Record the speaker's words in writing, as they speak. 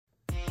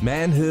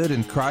Manhood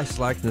and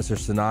Christ-likeness are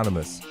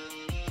synonymous.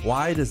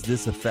 Why does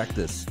this affect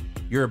us?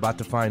 You're about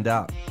to find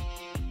out.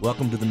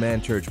 Welcome to the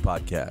Man Church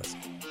Podcast.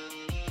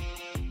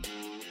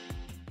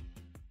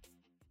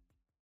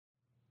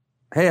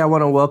 Hey, I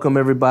want to welcome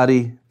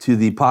everybody to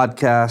the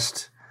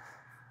podcast,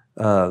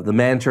 the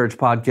Man Church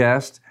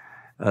Podcast.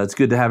 It's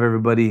good to have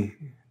everybody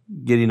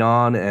getting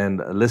on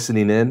and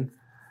listening in.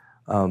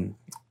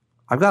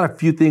 I've got a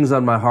few things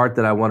on my heart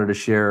that I wanted to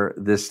share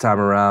this time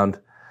around.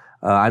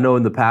 I know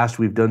in the past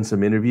we've done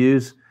some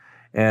interviews,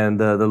 and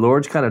the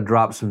Lord's kind of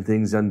dropped some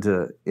things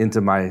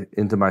into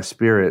my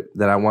spirit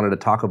that I wanted to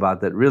talk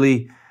about that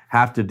really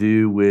have to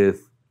do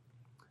with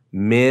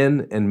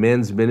men and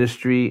men's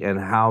ministry and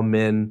how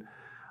men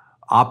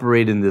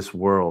operate in this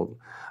world.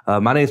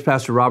 My name is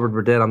Pastor Robert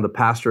Burdett. I'm the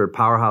pastor at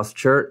Powerhouse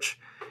Church,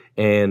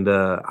 and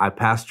I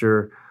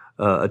pastor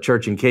a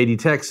church in Katy,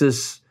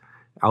 Texas.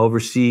 I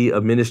oversee a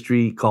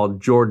ministry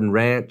called Jordan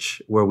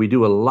Ranch, where we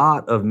do a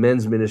lot of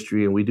men's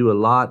ministry, and we do a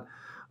lot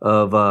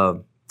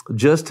of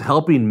just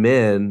helping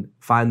men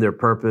find their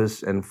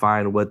purpose and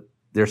find what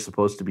they're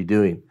supposed to be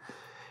doing.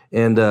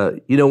 And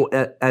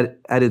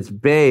at its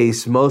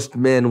base, most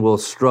men will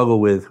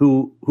struggle with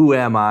who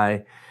am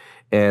I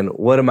and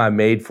what am I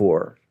made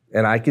for?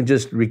 And I can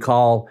just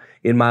recall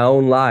in my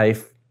own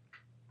life,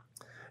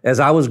 as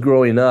I was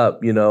growing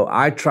up,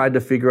 I tried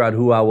to figure out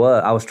who I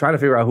was. I was trying to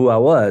figure out who I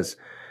was.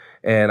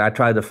 And I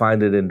tried to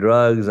find it in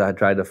drugs. I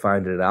tried to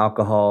find it in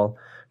alcohol,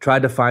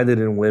 tried to find it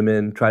in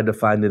women, tried to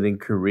find it in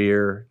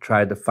career,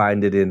 tried to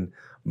find it in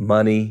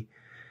money.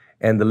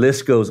 And the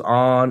list goes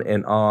on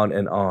and on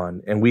and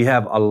on. And we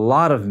have a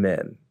lot of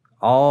men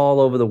all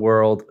over the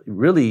world,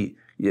 really,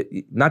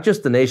 not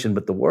just the nation,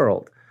 but the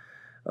world,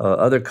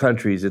 other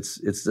countries.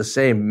 It's the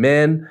same.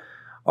 Men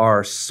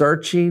are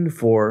searching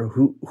for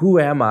who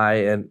am I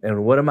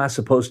and what am I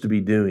supposed to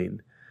be doing?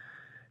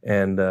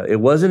 And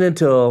it wasn't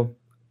until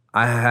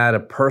I had a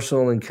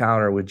personal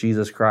encounter with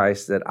Jesus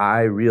Christ that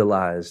I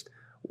realized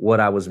what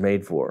I was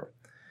made for.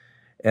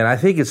 And I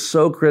think it's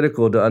so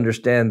critical to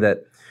understand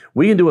that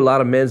we can do a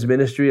lot of men's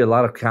ministry, a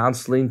lot of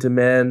counseling to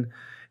men,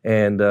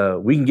 and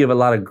we can give a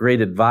lot of great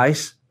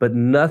advice, but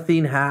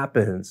nothing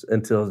happens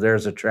until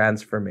there's a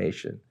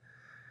transformation.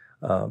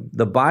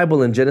 The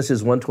Bible in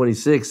Genesis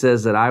 1:26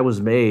 says that I was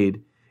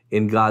made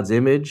in God's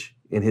image,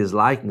 in his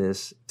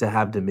likeness, to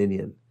have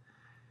dominion.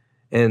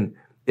 And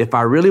if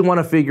I really want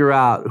to figure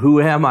out who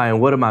am I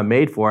and what am I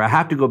made for, I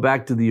have to go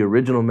back to the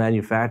original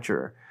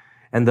manufacturer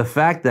and the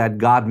fact that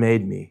God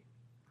made me,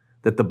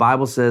 that the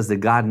Bible says that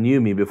God knew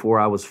me before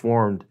I was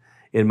formed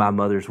in my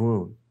mother's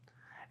womb.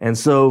 And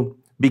so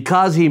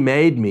because he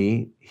made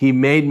me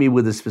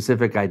with a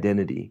specific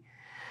identity.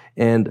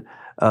 And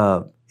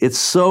it's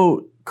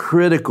so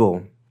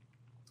critical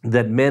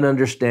that men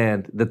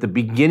understand that the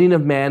beginning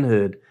of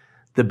manhood,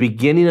 the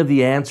beginning of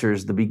the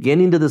answers, the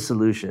beginning to the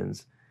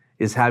solutions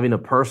is having a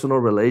personal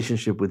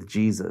relationship with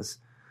Jesus.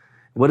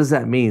 What does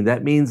that mean?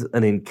 That means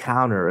an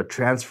encounter, a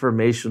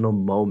transformational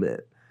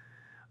moment.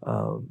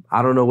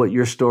 I don't know what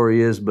your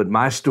story is, but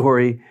my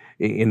story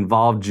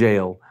involved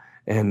jail.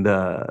 And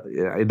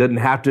it doesn't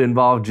have to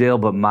involve jail,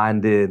 but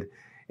mine did.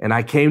 And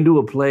I came to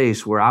a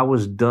place where I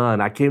was done.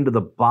 I came to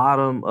the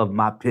bottom of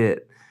my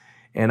pit,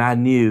 and I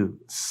knew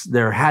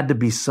there had to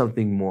be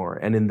something more.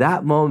 And in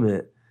that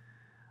moment,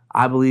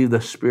 I believe the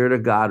Spirit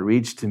of God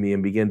reached to me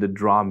and began to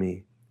draw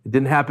me. It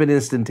didn't happen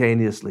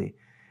instantaneously.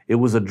 It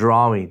was a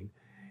drawing.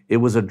 It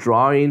was a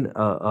drawing.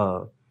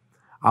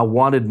 I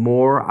wanted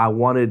more.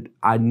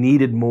 I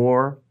needed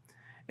more.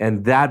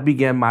 And that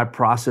began my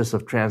process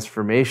of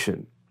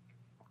transformation.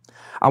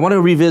 I want to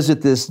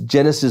revisit this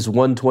Genesis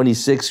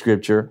 1:26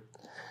 scripture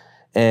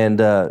and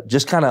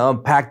just kind of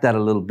unpack that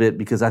a little bit,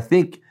 because I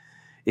think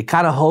it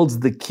kind of holds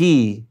the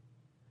key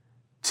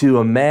to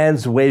a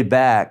man's way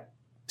back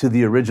to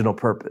the original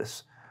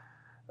purpose.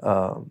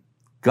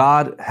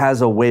 God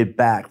has a way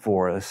back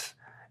for us.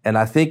 And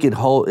I think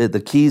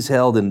the key's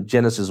held in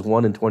Genesis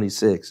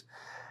 1:26.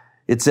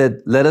 It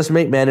said, let us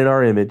make man in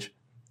our image,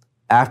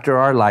 after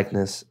our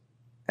likeness,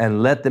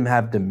 and let them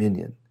have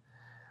dominion.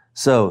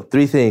 So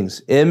 3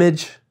 things: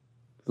 image,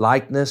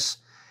 likeness,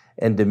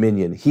 and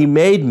dominion. He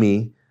made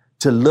me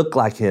to look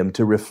like him,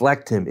 to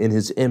reflect him in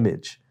his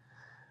image.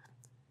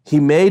 He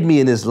made me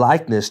in his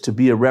likeness to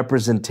be a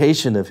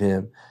representation of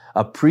him,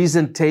 a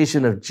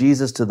presentation of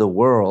Jesus to the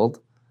world.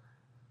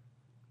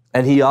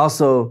 And he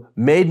also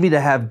made me to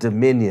have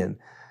dominion.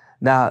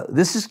 Now,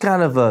 this is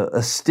kind of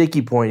a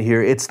sticky point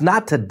here. It's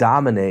not to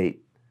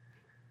dominate.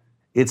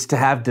 It's to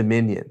have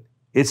dominion.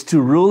 It's to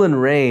rule and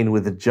reign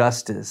with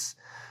justice.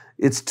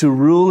 It's to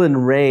rule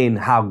and reign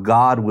how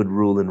God would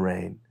rule and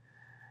reign.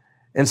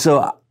 And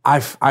so I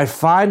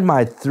find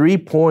my 3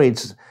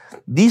 points,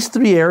 these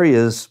 3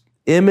 areas,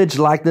 image,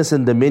 likeness,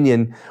 and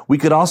dominion. We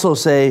could also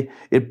say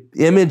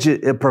image,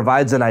 it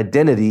provides an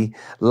identity.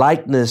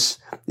 Likeness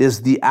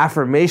is the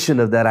affirmation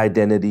of that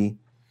identity.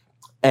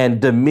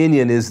 And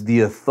dominion is the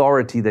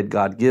authority that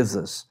God gives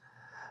us.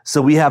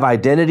 So we have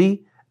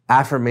identity,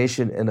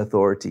 affirmation, and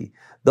authority.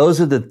 Those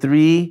are the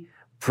 3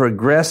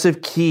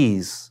 progressive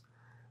keys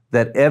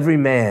that every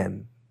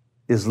man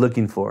is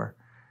looking for,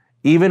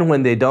 even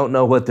when they don't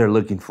know what they're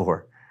looking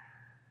for.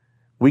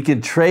 We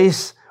can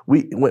trace,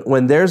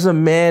 when there's a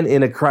man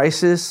in a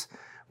crisis,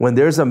 when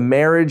there's a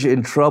marriage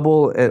in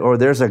trouble, or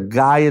there's a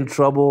guy in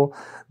trouble,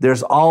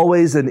 there's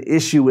always an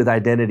issue with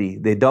identity.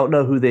 They don't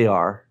know who they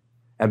are.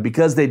 And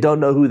because they don't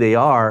know who they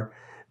are,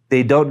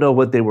 they don't know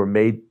what they were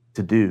made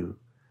to do.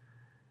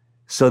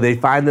 So they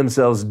find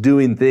themselves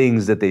doing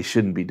things that they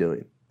shouldn't be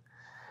doing.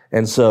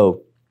 And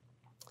so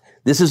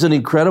this is an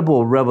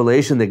incredible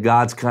revelation that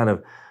God's kind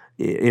of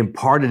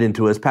imparted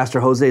into us. Pastor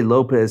Jose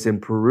Lopez in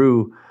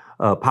Peru,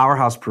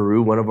 Powerhouse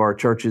Peru, one of our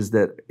churches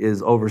that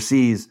is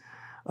overseas,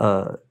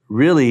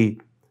 really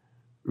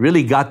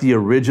got the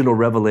original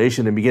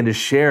revelation and began to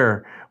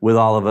share with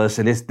all of us.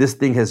 And this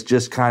thing has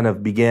just kind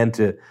of began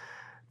to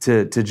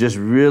just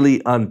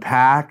really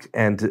unpack,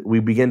 and we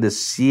begin to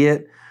see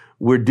it.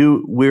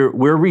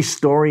 We're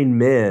restoring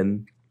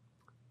men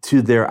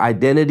to their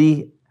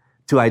identity,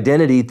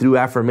 through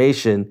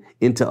affirmation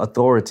into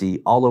authority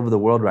all over the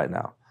world right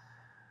now.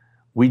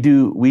 We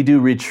do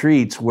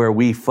retreats where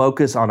we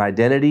focus on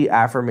identity,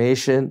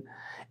 affirmation,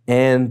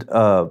 and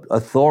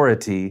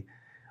authority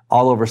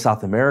all over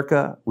South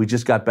America. We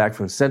just got back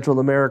from Central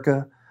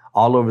America,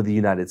 all over the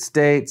United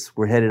States.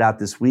 We're headed out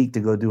this week to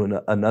go do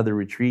another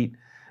retreat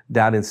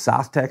down in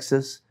South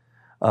Texas.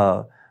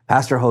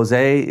 Pastor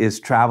Jose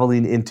is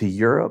traveling into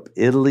Europe,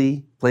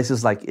 Italy,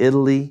 places like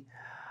Italy.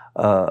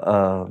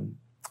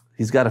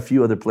 He's got a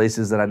few other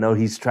places that I know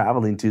he's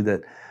traveling to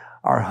that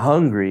are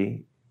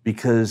hungry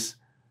because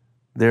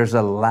there's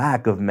a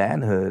lack of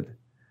manhood.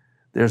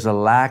 There's a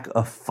lack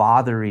of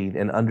fathering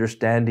and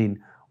understanding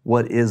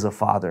what is a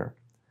father.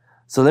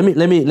 So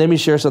let me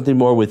share something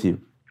more with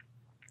you.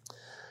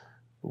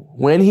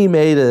 When he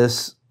made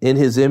us in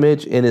his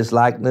image, in his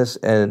likeness,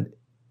 and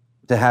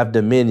to have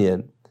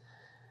dominion,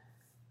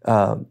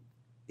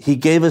 he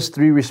gave us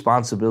 3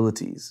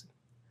 responsibilities.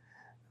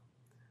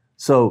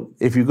 So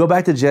if you go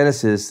back to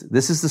Genesis,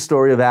 this is the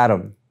story of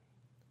Adam.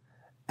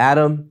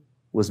 Adam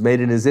was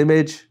made in his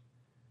image,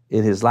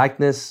 in his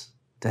likeness,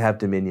 to have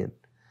dominion.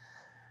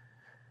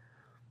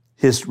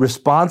 His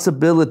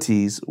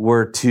responsibilities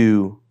were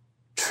to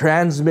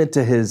transmit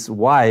to his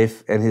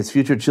wife and his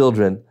future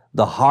children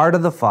the heart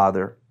of the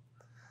Father's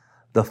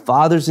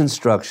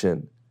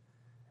instruction,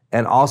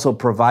 and also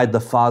provide the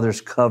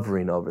Father's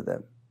covering over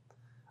them.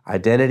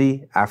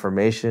 Identity,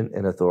 affirmation,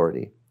 and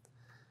authority.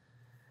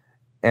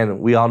 And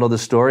we all know the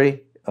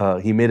story.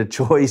 He made a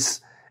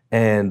choice,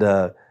 and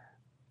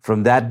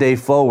from that day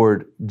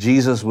forward,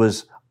 Jesus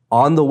was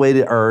on the way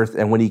to earth.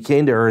 And when he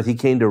came to earth, he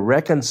came to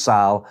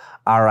reconcile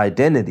our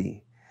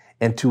identity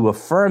and to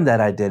affirm that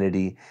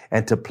identity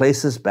and to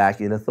place us back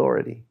in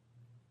authority.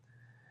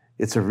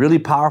 It's a really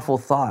powerful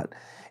thought.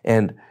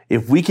 And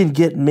if we can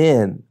get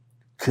men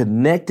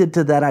connected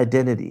to that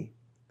identity,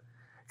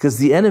 because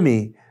the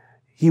enemy,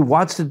 he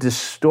wants to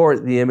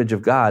distort the image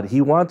of God.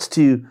 He wants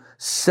to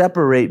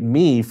separate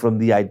me from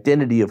the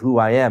identity of who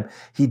I am.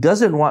 He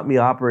doesn't want me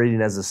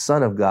operating as a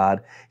son of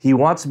God. He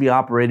wants me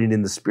operating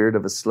in the spirit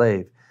of a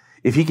slave.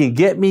 If he can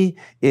get me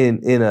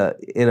in a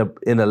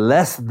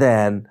less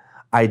than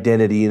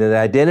identity, in an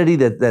identity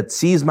that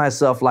sees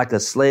myself like a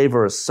slave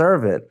or a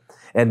servant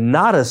and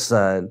not a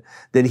son,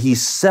 then he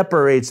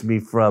separates me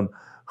from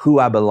who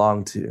I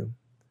belong to.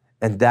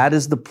 And that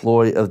is the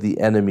ploy of the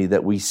enemy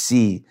that we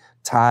see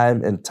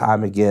time and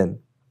time again.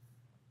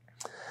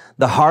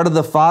 The heart of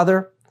the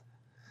Father,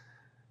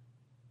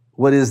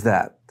 what is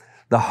that?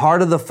 The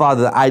heart of the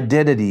Father, the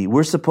identity,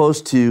 we're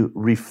supposed to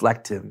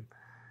reflect him.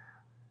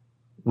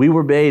 We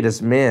were made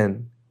as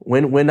men.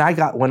 When I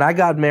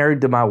got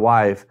married to my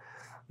wife,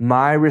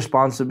 my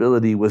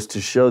responsibility was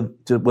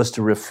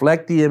to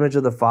reflect the image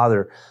of the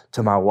Father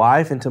to my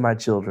wife and to my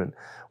children.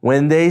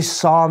 When they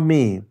saw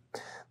me,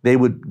 they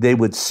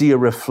would see a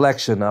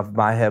reflection of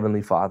my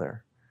Heavenly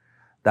Father.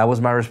 That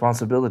was my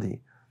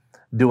responsibility.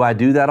 Do I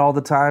do that all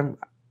the time?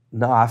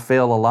 No, I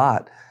fail a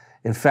lot.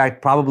 In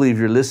fact, probably if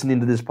you're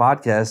listening to this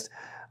podcast,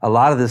 a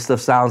lot of this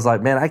stuff sounds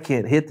like, man, I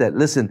can't hit that.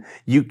 Listen,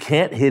 you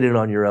can't hit it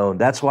on your own.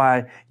 That's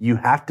why you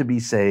have to be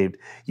saved.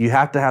 You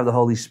have to have the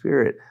Holy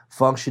Spirit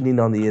functioning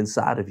on the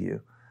inside of you.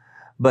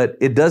 But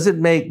it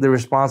doesn't make the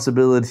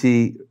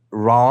responsibility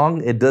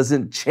wrong. It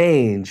doesn't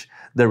change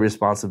the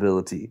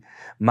responsibility.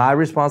 My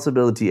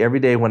responsibility every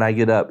day when I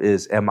get up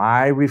is, am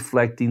I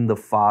reflecting the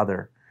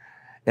Father?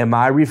 Am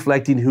I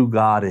reflecting who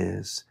God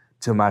is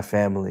to my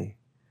family?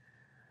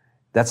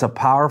 That's a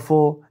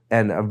powerful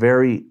and a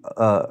very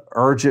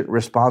urgent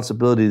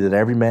responsibility that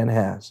every man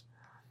has.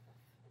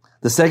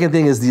 The second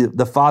thing is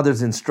the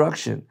Father's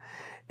instruction.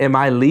 Am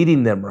I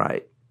leading them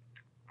right?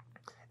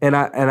 And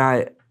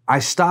I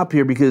stop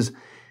here because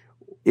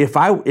if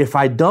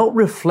I don't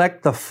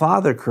reflect the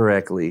Father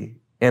correctly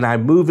and I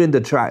move into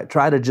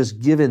try to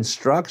just give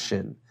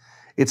instruction,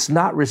 it's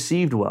not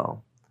received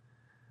well.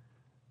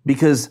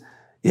 Because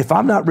if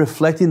I'm not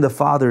reflecting the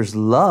Father's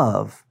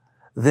love,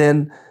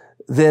 then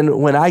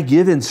when I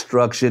give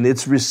instruction,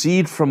 it's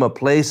received from a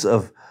place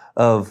of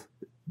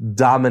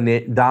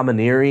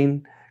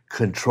domineering,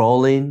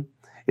 controlling.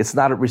 It's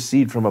not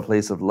received from a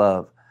place of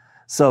love.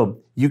 So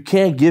you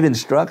can't give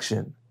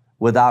instruction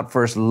without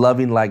first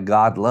loving like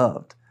God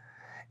loved.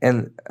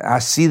 And I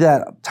see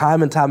that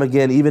time and time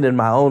again, even in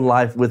my own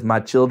life with my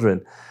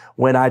children.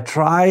 When I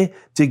try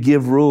to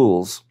give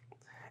rules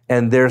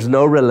and there's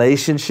no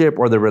relationship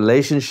or the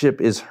relationship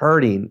is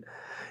hurting,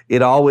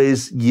 it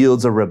always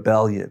yields a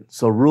rebellion.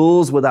 So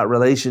rules without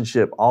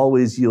relationship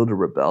always yield a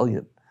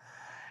rebellion.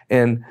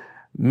 And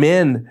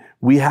men,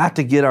 we have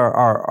to get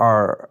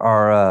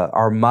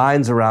our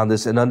minds around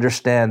this and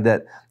understand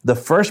that the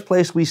first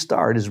place we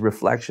start is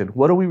reflection.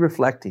 What are we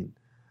reflecting?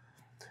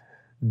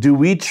 Do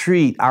we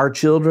treat our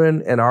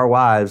children and our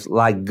wives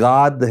like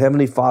God, the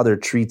Heavenly Father,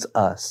 treats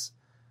us?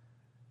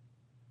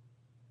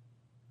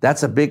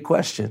 That's a big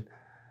question.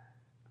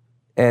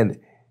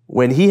 And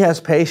when He has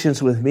patience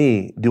with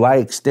me, do I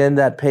extend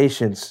that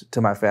patience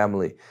to my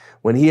family?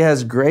 When He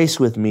has grace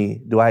with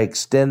me, do I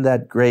extend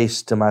that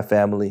grace to my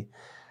family?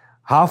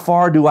 How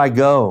far do I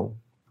go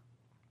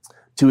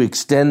to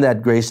extend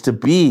that grace to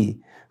be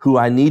who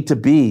I need to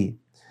be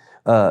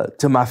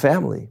to my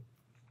family?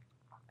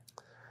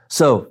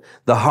 So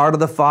the heart of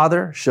the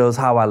Father shows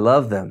how I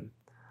love them.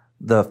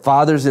 The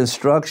Father's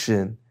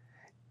instruction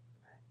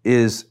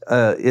is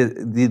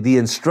the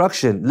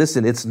instruction.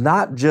 Listen, it's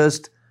not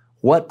just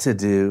what to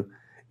do,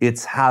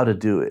 it's how to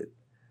do it.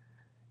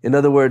 In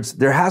other words,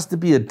 there has to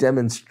be a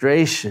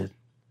demonstration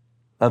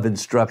of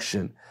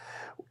instruction.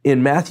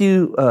 In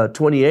Matthew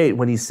 28,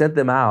 when He sent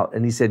them out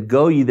and He said,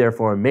 "Go ye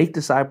therefore and make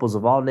disciples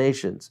of all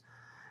nations,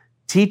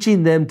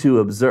 teaching them to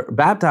observe,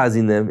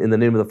 baptizing them in the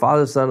name of the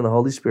Father, the Son, and the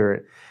Holy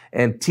Spirit,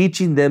 and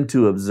teaching them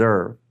to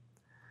observe."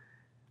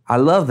 I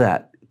love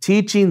that.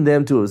 Teaching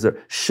them to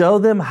observe. Show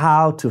them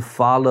how to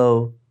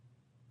follow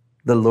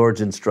the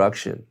Lord's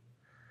instruction.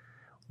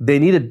 They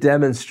need a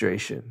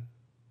demonstration.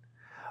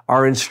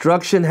 Our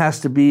instruction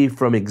has to be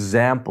from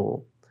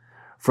example,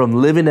 from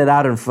living it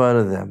out in front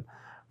of them,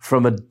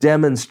 from a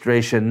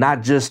demonstration,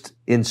 not just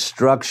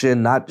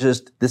instruction, not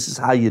just this is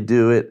how you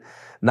do it,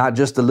 not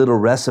just a little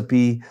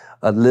recipe,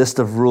 a list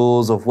of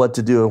rules of what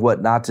to do and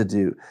what not to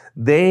do.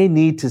 They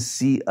need to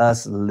see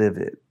us live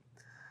it.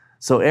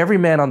 So every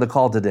man on the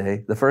call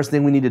today, the first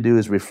thing we need to do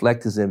is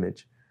reflect His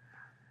image.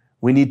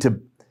 We need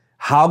to,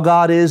 how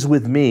God is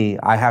with me,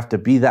 I have to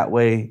be that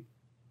way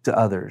to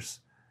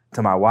others,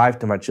 to my wife,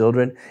 to my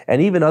children,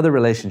 and even other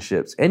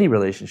relationships, any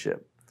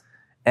relationship.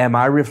 Am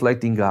I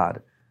reflecting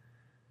God?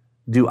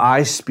 Do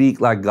I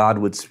speak like God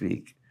would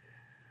speak?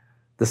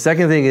 The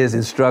second thing is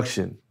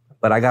instruction,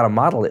 but I got to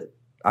model it.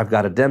 I've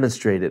got to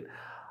demonstrate it.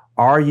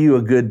 Are you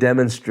a good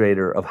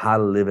demonstrator of how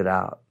to live it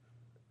out?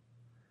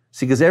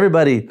 See, because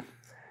everybody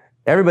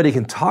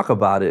can talk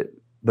about it,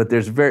 but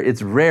it's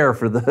rare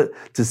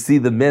to see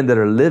the men that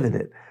are living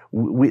it.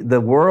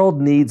 The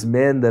world needs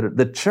men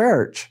the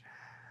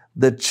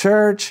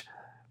church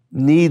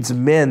needs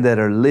men that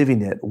are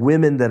living it,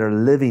 women that are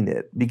living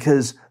it,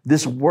 because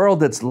this world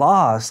that's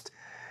lost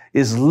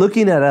is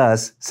looking at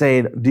us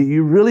saying, do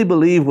you really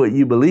believe what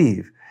you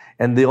believe?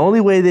 And the only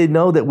way they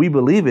know that we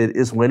believe it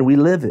is when we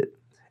live it.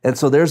 And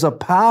so there's a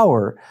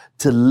power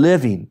to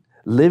living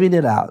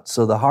it out.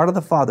 So the heart of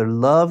the Father,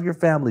 love your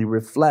family,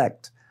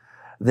 reflect.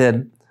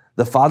 Then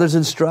the Father's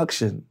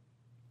instruction,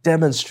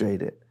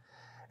 demonstrate it.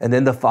 And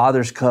then the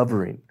Father's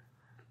covering.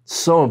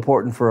 So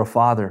important for a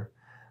father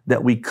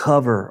that we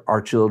cover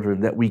our children,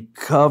 that we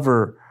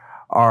cover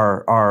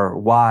our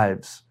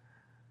wives,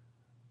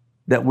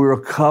 that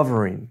we're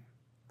covering.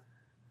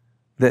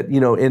 That,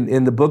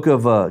 in the book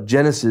of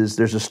Genesis,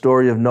 there's a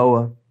story of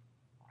Noah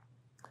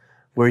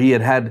where he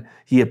had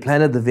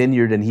planted the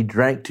vineyard and he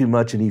drank too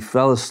much and he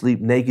fell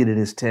asleep naked in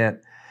his tent.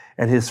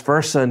 And his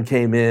first son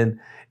came in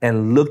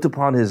and looked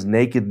upon his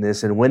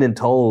nakedness and went and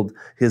told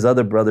his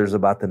other brothers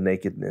about the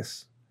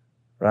nakedness,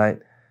 right?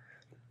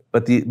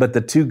 But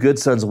the two good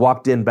sons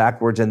walked in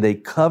backwards and they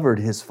covered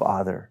his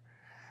father.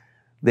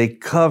 They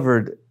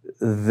covered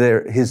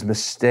his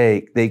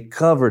mistake. They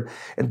covered,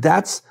 and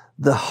that's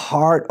the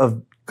heart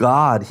of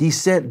God. He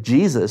sent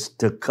Jesus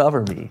to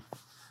cover me.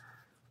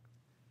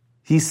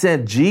 He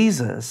sent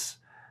Jesus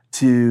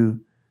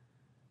to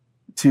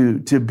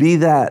be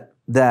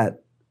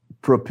that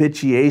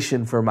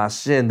propitiation for my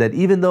sin, that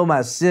even though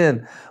my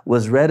sin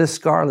was red as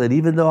scarlet,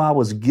 even though I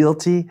was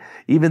guilty,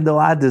 even though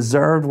I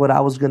deserved what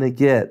I was going to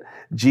get,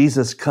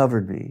 Jesus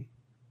covered me.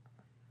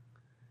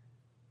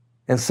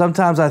 And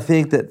sometimes I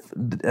think that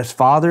as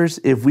fathers,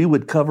 if we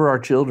would cover our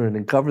children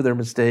and cover their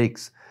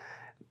mistakes,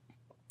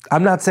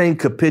 I'm not saying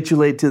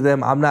capitulate to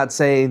them. I'm not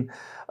saying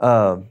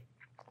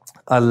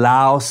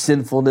allow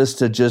sinfulness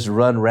to just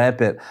run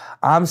rampant.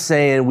 I'm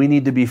saying we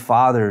need to be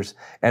fathers.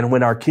 And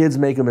when our kids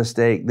make a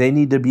mistake, they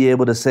need to be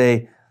able to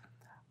say,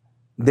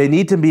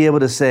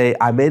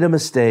 I made a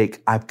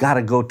mistake. I've got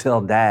to go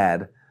tell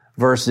dad,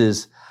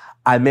 versus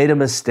I made a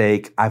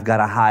mistake. I've got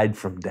to hide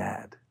from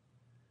dad.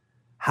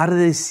 How do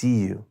they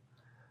see you?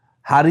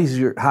 How does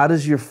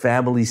your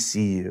family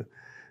see you?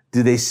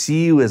 Do they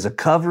see you as a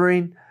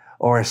covering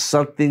or as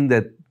something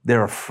that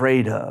they're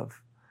afraid of?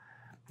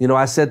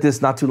 I said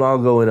this not too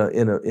long ago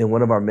in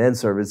one of our men's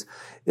services.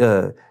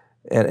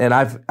 And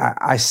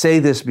I say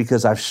this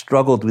because I've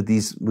struggled with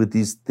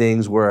these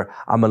things where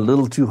I'm a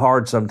little too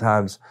hard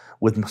sometimes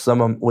with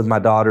my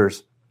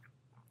daughters.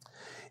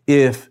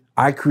 If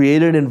I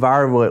create an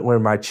environment where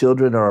my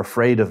children are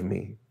afraid of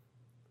me,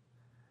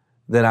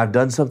 then I've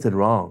done something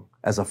wrong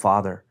as a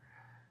father.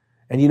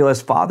 And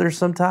as fathers,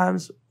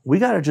 sometimes we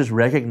got to just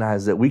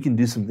recognize that we can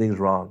do some things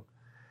wrong.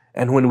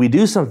 And when we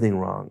do something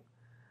wrong,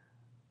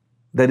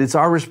 that it's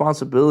our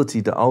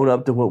responsibility to own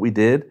up to what we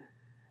did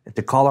and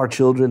to call our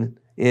children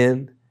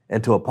in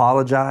and to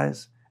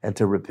apologize and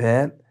to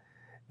repent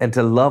and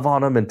to love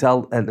on them and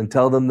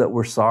tell them that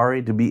we're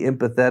sorry, to be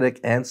empathetic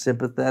and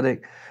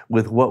sympathetic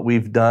with what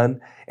we've done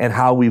and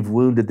how we've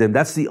wounded them.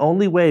 That's the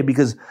only way,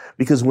 because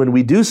when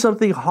we do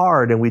something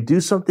hard and we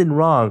do something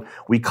wrong,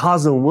 we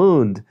cause a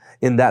wound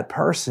in that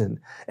person.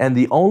 And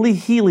the only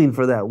healing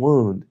for that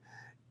wound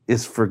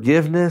is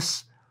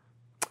forgiveness,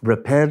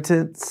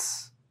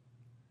 repentance,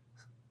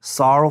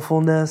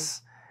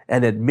 sorrowfulness,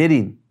 and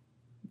admitting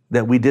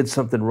that we did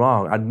something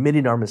wrong,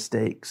 admitting our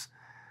mistakes.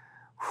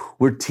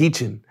 We're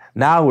teaching.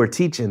 Now we're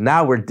teaching.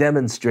 Now we're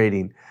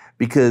demonstrating.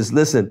 Because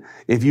listen,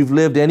 if you've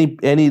lived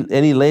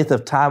any length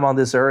of time on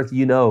this earth,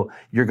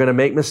 you're going to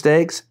make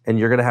mistakes and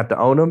you're going to have to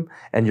own them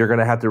and you're going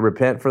to have to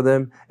repent for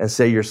them and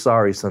say you're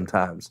sorry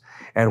sometimes.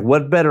 And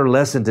what better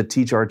lesson to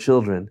teach our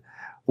children?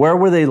 Where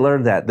will they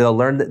learn that?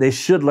 They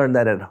should learn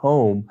that at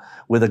home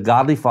with a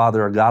godly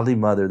father or godly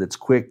mother that's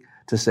quick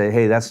to say,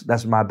 hey,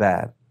 that's my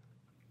bad.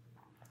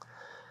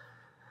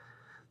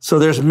 So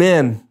there's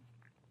men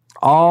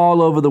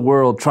all over the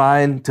world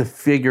trying to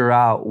figure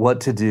out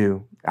what to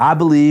do. I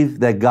believe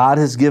that God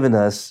has given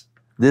us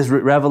this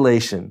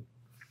revelation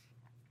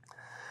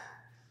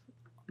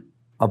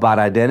about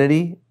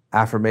identity,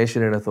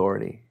 affirmation, and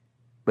authority.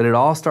 But it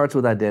all starts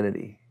with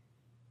identity.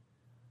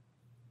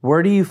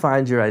 Where do you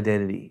find your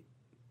identity?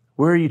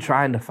 Where are you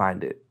trying to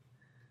find it?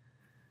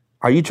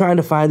 Are you trying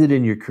to find it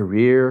in your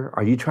career?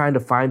 Are you trying to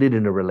find it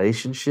in a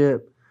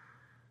relationship?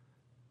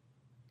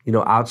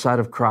 Outside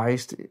of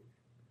Christ?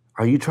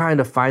 Are you trying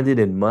to find it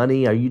in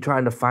money? Are you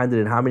trying to find it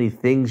in how many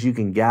things you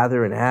can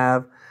gather and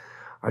have?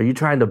 Are you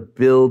trying to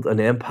build an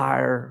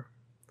empire?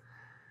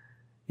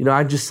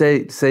 I just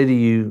say to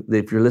you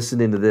that if you're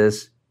listening to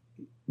this,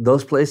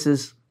 those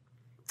places,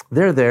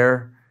 they're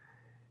there.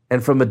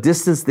 And from a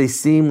distance, they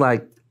seem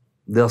like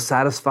they'll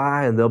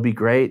satisfy and they'll be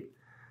great.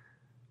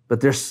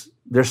 But there's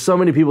so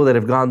many people that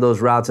have gone those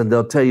routes and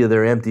they'll tell you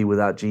they're empty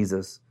without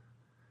Jesus.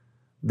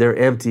 They're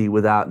empty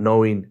without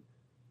knowing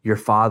your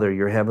Father,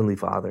 your Heavenly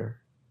Father.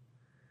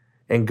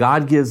 And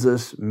God gives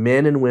us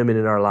men and women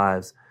in our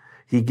lives.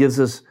 He gives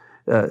us,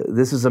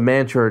 this is a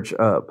Man Church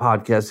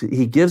podcast.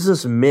 He gives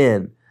us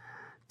men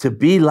to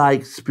be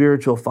like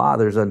spiritual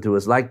fathers unto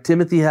us, like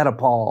Timothy had a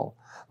Paul,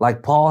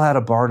 like Paul had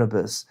a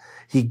Barnabas.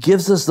 He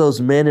gives us those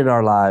men in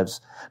our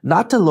lives,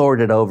 not to lord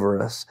it over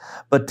us,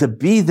 but to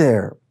be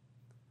there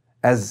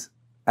as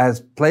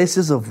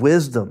places of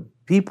wisdom,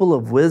 people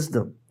of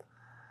wisdom,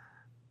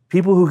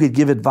 people who could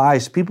give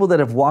advice, people that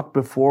have walked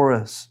before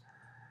us,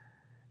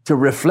 to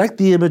reflect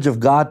the image of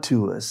God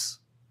to us.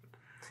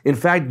 In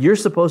fact, you're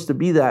supposed to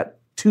be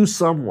that to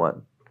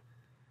someone.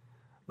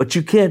 But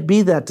you can't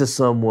be that to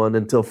someone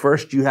until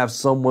first you have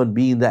someone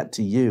being that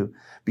to you,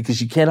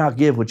 because you cannot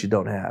give what you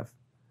don't have.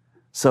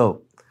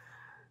 So,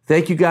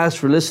 thank you guys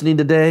for listening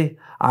today.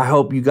 I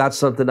hope you got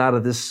something out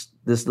of this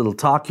little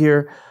talk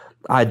here.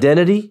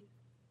 Identity,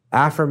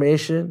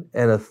 affirmation,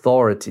 and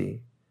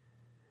authority.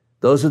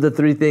 Those are the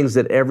three things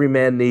that every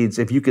man needs.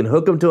 If you can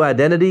hook them to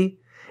identity,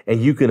 and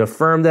you can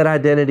affirm that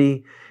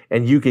identity,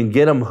 and you can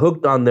get them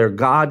hooked on their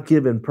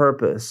God-given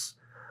purpose,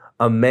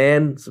 a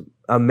man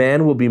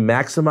will be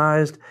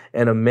maximized,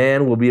 and a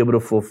man will be able to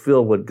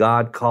fulfill what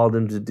God called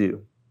him to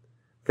do.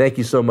 Thank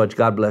you so much.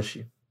 God bless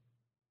you.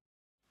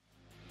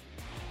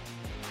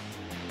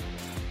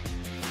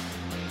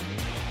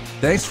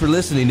 Thanks for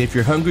listening. If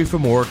you're hungry for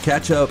more,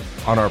 catch up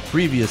on our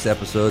previous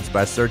episodes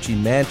by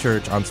searching Man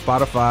Church on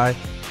Spotify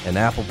and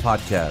Apple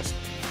Podcasts.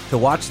 To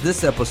watch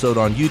this episode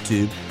on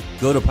YouTube,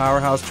 go to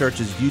Powerhouse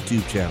Church's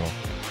YouTube channel.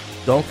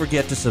 Don't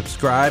forget to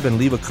subscribe and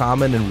leave a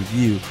comment and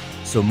review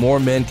so more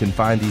men can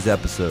find these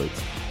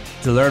episodes.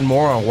 To learn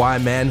more on why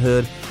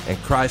manhood and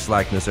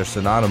Christ-likeness are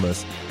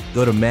synonymous,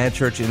 go to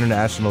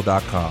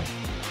manchurchinternational.com.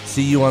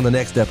 See you on the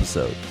next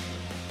episode.